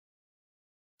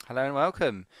Hello and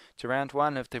welcome to round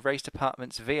one of the Race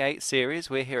Department's V8 series.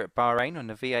 We're here at Bahrain on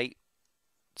the V8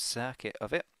 circuit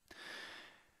of it.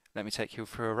 Let me take you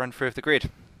for a run through of the grid.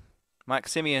 Mike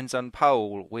Simeon's on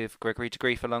pole with Gregory de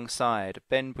Grief alongside.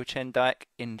 Ben Buchendijk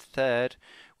in third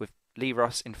with Lee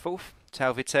Ross in fourth.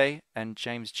 Talvite and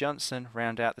James Johnson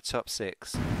round out the top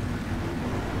six.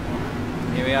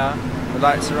 Here we are, the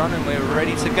lights are on and we're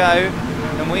ready to go.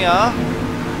 And we are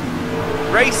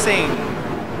racing!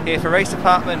 Here for Race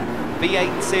Department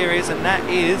V8 series, and that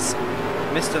is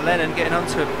Mr. Lennon getting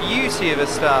onto a beauty of a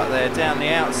start there down the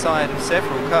outside of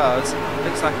several cars.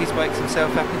 Looks like he's worked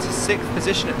himself up into 6th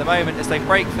position at the moment as they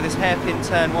break for this hairpin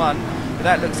turn one, but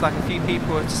that looks like a few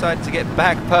people have decided to get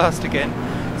back past again.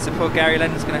 So poor Gary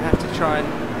Lennon's going to have to try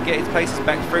and get his places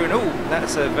back through, and oh,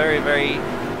 that's a very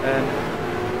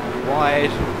wide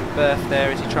berth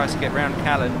there as he tries to get round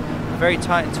Callan. Very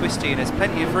tight and twisty, and there's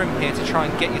plenty of room here to try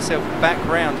and get yourself back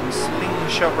round and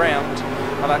slingshot round.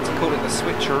 I like to call it the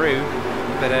switcheroo,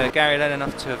 but Gary Lennon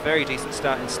off to a very decent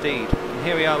start in Steed. And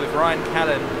here we are with Ryan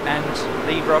Callan and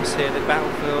Lee Ross here, the battle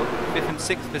for 5th and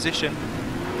 6th position.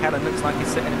 Callan looks like he's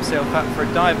setting himself up for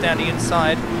a dive down the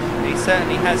inside, and he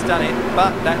certainly has done it,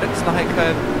 but that looks like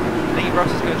Lee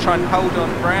Ross is going to try and hold on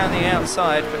round the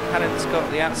outside, but Callan's got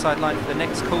the outside line for the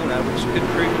next corner, which could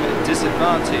prove him at a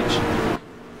disadvantage.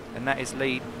 And that is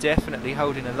Lee definitely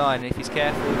holding the line, and if he's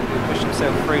careful he'll push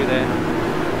himself through there.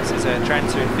 This is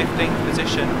Tranter in 15th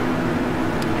position.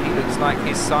 He looks like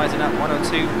he's sizing up one or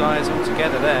two guys all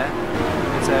together there.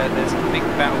 There's a big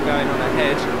battle going on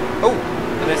ahead. Oh,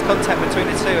 but there's contact between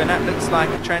the two, and that looks like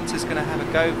Tranter's going to have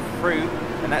a go through,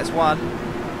 and that's one.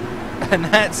 And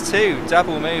that's two.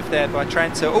 Double move there by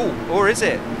Tranter. Oh, or is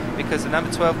it? Because the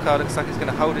number 12 car looks like it's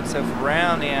going to hold itself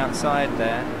round the outside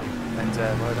there. And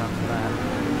well done for that.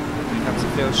 Comes the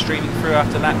field streaming through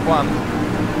after lap one.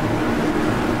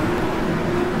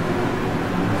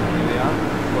 Here we are,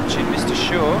 watching Mr.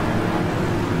 Shaw.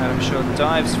 Adam Shaw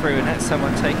dives through, and that's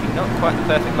someone taking not quite the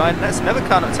perfect line. And that's another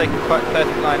car not taking quite the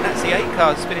perfect line. That's the 8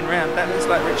 car spinning round. That looks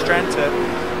like Rich Tranter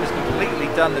has completely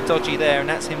done the dodgy there, and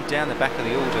that's him down the back of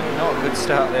the order. Not a good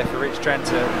start there for Rich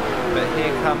Tranter, but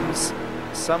here comes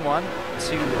someone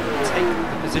to take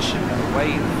the position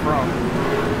away from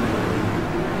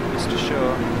Mr.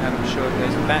 Shaw. Adam Shaw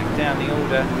goes back down the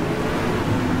order.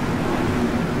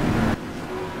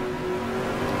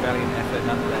 Valiant effort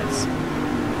nonetheless.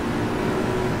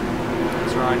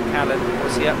 That's Ryan Callan.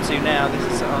 What's he up to now?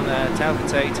 This is on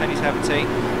Tony Talvite,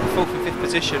 4th and 5th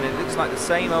position. It looks like the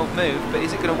same old move, but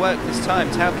is it going to work this time?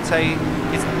 Talvite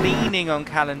is leaning on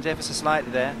Callan ever so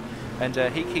slightly there, and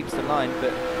he keeps the line,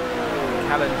 but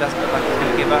Callan doesn't look like he's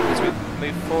going to give up as we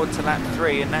move forward to lap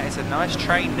 3, and that is a nice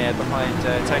train there behind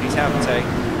Tony Talvite,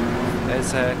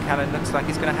 as Callan looks like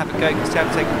he's going to have a go because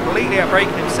Talvite completely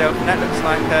outbraking himself, and that looks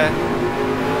like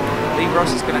Lee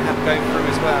Ross is going to have a go through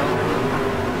as well.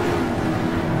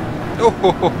 Oh,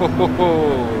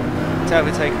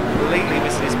 Talvite completely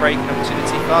missing his braking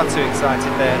opportunity, far too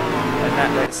excited there, and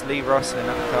that lets Lee Ross and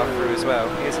another car through as well.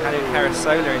 Here's Hanu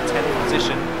Carasola in 10th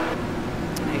position.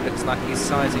 Looks like he's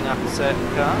sizing up a certain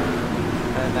car,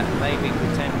 and that may be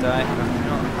Buchendijk, I'm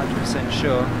not 100%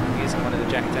 sure. He isn't one of the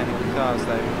Jack Daniel cars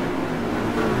though.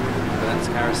 But that's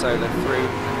Carasola through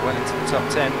well into the top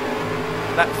 10.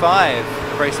 Lap 5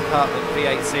 of Race Department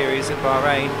V8 series at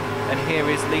Bahrain, and here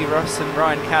is Lee Ross and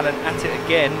Ryan Callan at it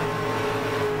again.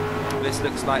 This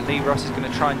looks like Lee Ross is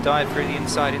going to try and dive through the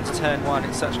inside into turn 1.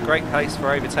 It's such a great place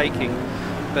for overtaking,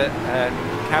 but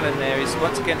Callan there is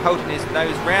once again holding his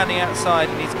nose round the outside,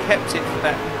 and he's kept it for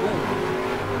that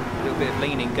little bit of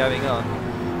leaning going on,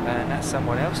 and that's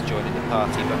someone else joining the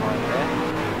party behind there.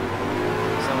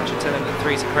 Someone should tell him that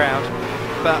 3's a crowd,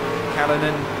 but Callan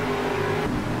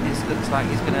looks like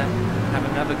he's going to have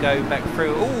another go back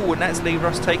through. Oh, and that's Lee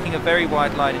Ross taking a very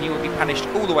wide line, and you will be punished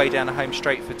all the way down the home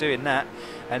straight for doing that,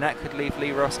 and that could leave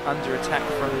Lee Ross under attack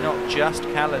from not just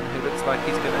Callan, who looks like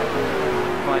he's going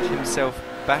to find himself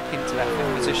back into that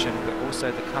 5th position, but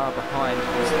also the car behind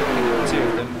is looking at the two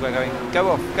of them. We're going, go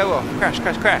off, crash,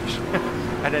 crash, crash.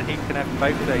 And then he can have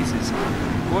both places.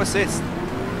 What's this?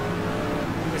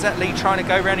 Is that Lee trying to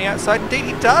go around the outside? Indeed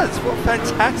he does! What a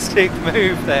fantastic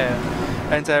move there.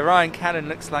 And Ryan Callan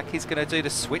looks like he's going to do the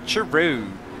switcheroo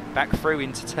back through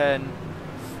into turn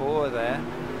 4 there.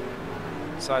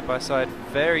 Side by side,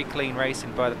 very clean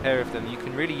racing by the pair of them. You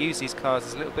can really use these cars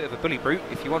as a little bit of a bully brute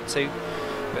if you want to,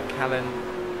 but Callan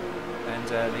and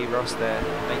Lee Ross there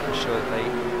making sure that they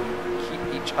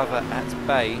keep each other at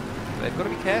bay. But they've got to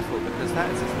be careful because that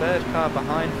is a 3rd car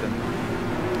behind them.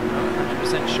 I'm not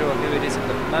 100% sure who it is at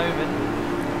the moment,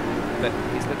 but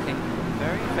he's looking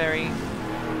very, very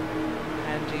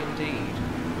handy indeed.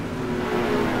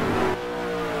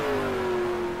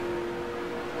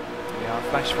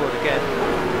 flash forward again.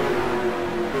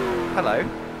 Hello.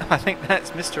 I think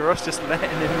that's Mr. Ross just letting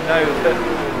him know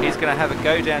that he's going to have a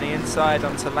go down the inside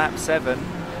onto lap 7.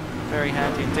 Very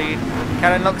handy indeed.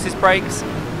 Callan locks his brakes.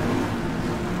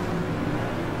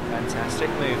 Fantastic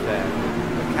move there.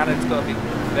 But Callan's got to be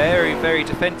very, very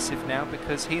defensive now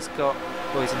because he's got,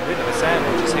 well, he's in the middle of a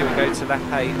sandwich. As here we go to lap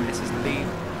 8, and this is Lee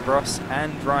Ross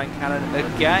and Ryan Callan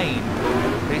again.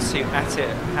 These two at it,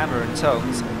 hammer and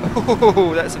tongs.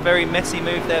 Oh, that's a very messy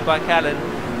move there by Callan,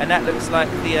 and that looks like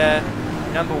the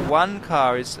number 1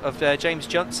 car is of James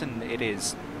Johnson. It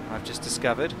is, I've just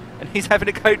discovered, and he's having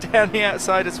to go down the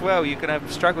outside as well. You're going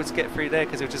to struggle to get through there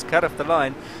because he'll just cut off the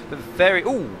line. But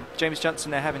James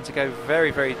Johnson there having to go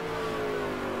very, very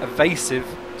evasive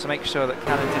to make sure that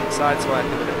Callan didn't sideswipe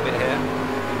him a little bit here.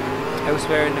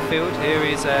 Elsewhere in the field, here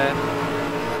is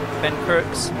Ben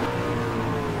Crooks.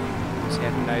 So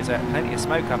he knows that plenty of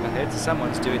smoke up ahead, so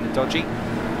someone's doing the dodgy.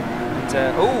 And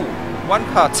 1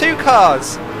 car, 2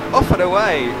 cars, off and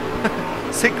away.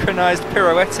 Synchronised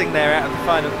pirouetting there out of the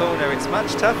final corner. It's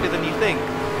much tougher than you think,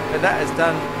 but that has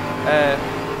done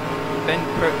Ben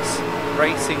Crooks'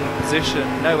 racing position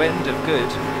no end of good.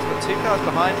 He's got 2 cars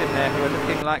behind him there who are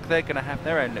looking like they're going to have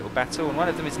their own little battle, and one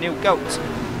of them is Neil Galt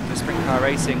for Sprint Car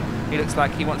Racing. He looks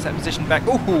like he wants that position back.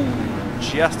 Oh,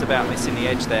 just about missing the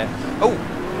edge there. Oh,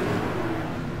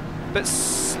 but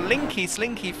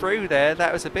slinky through there.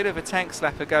 That was a bit of a tank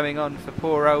slapper going on for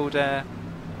poor old oh,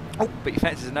 but he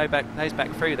fancies a nose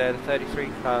back through there, the 33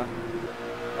 car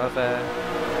of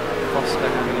Foster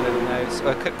having a little nose,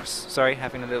 Cook, sorry,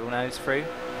 having a little nose through.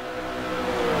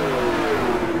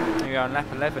 Here we are on lap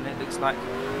 11, it looks like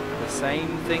the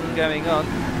same thing going on.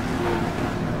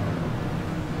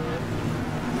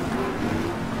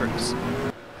 Crooks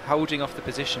holding off the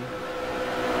position.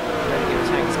 Plenty of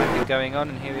tank slapping going on,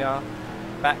 and here we are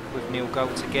back with Neil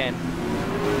Galt again.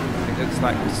 It looks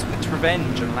like switch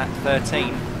revenge on lap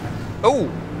 13. Oh,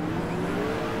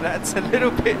 that's a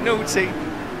little bit naughty.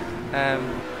 And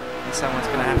someone's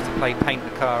going to have to play paint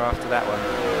the car after that one.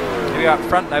 Here we are up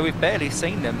front though, we've barely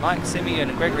seen them. Mike Simeon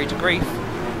and Gregory de Grief.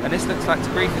 And this looks like de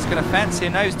Grief is going to fancy a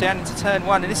nose down into turn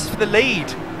 1. And this is for the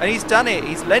lead. And he's done it.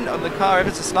 He's leant on the car ever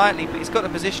so slightly, but he's got the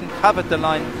position, covered the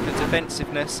line for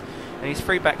defensiveness. And he's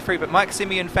free back through. But Mike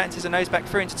Simeon fancies a nose back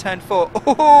through into turn 4.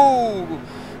 Oh!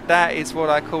 That is what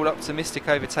I call optimistic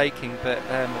overtaking, but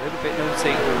a little bit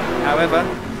naughty. However,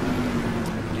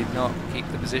 he did not keep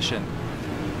the position.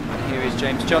 And here is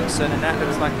James Johnson, and that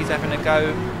looks like he's having a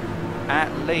go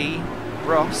at Lee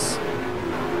Ross.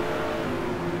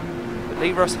 But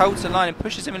Lee Ross holds the line and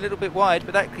pushes him a little bit wide,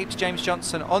 but that keeps James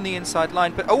Johnson on the inside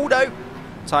line. But oh no!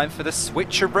 Time for the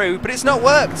switcheroo, but it's not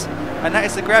worked! And that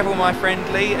is the gravel, my friend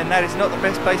Lee, and that is not the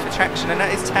best place for traction, and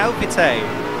that is Taubate.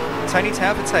 Tony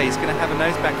Taubate is going to have a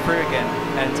nose back through again,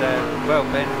 and well,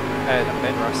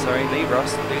 Lee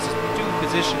Ross loses 2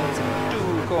 positions and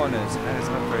 2 corners, and that is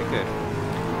not very good.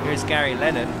 Here's Gary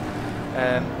Lennon,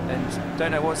 and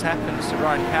don't know what's happened to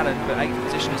Ryan Callan, but 8th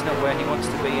position is not where he wants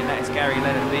to be, and that is Gary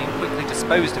Lennon being quickly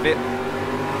disposed of it.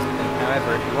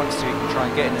 However, if he wants to, he can try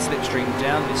and get in the slipstream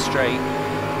down this straight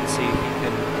and see if he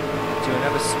can do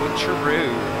another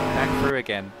switcheroo back through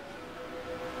again.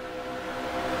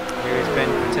 Here is Ben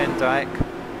Pretendijk,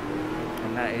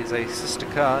 and that is a sister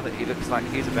car that he looks like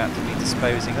he's about to be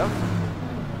disposing of.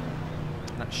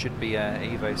 That should be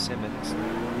Evo Simmons.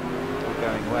 All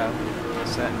going well, it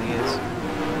certainly is.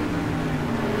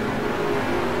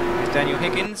 Here's Daniel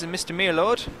Higgins and Mr.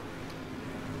 Mearlord.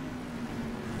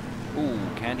 Ooh,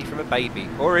 candy from a baby.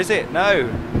 Or is it? No!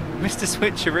 Mr.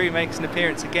 Switcheroo makes an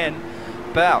appearance again,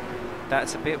 but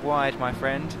that's a bit wide, my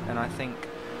friend, and I think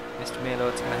Mr.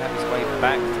 Mearlord's going to have his way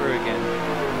back through again.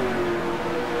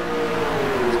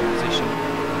 His position,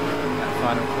 that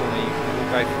final corner, you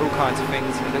can go for all kinds of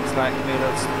things, and it looks like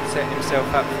Mearlord's setting himself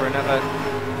up for another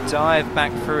dive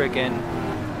back through again.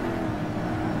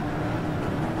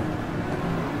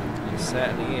 He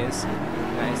certainly is.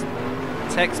 That is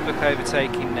textbook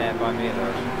overtaking there by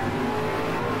Mearlord.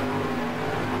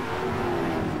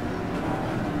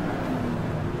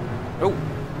 Oh!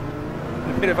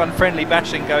 A bit of unfriendly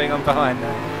bashing going on behind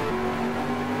there.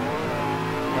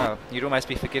 Well, you'd almost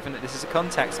be forgiven that this is a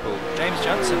contact sport. James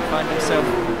Johnson finds himself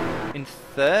in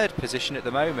 3rd position at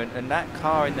the moment, and that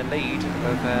car in the lead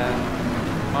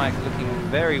of Mike looking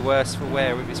very worse for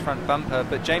wear with his front bumper,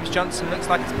 but James Johnson looks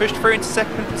like he's pushed through into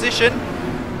 2nd position.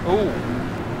 Ooh.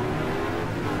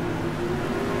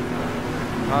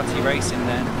 Party racing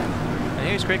there. And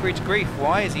here's Gregory de Grief.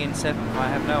 Why is he in 7th? I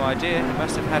have no idea. He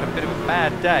must have had a bit of a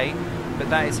bad day. But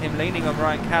that is him leaning on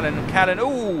Ryan Callan. And Callan,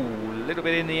 ooh, a little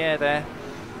bit in the air there.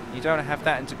 You don't want to have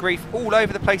that. And de Grief all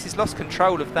over the place. He's lost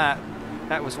control of that.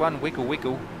 That was one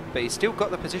wiggle, but he's still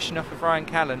got the position off of Ryan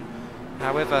Callan.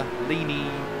 However,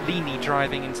 leany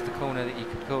driving into the corner that you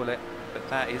could call it, but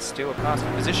that is still a passing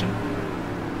position.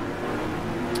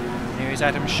 Here is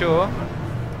Adam Shaw,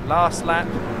 last lap,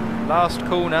 last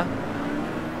corner,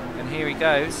 and here he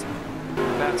goes,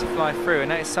 about to fly through,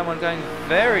 and that is someone going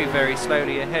very, very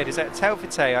slowly ahead. Is that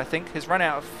Telfite, I think, has run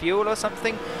out of fuel or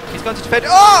something? He's gone to defend.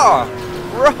 Oh!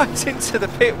 Right into the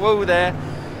pit wall there.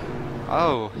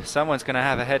 Oh, someone's going to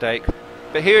have a headache.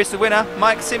 But here is the winner.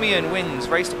 Mike Simeon wins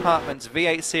Race Department's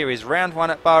V8 Series Round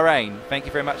 1 at Bahrain. Thank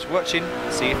you very much for watching.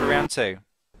 See you for Round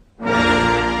 2.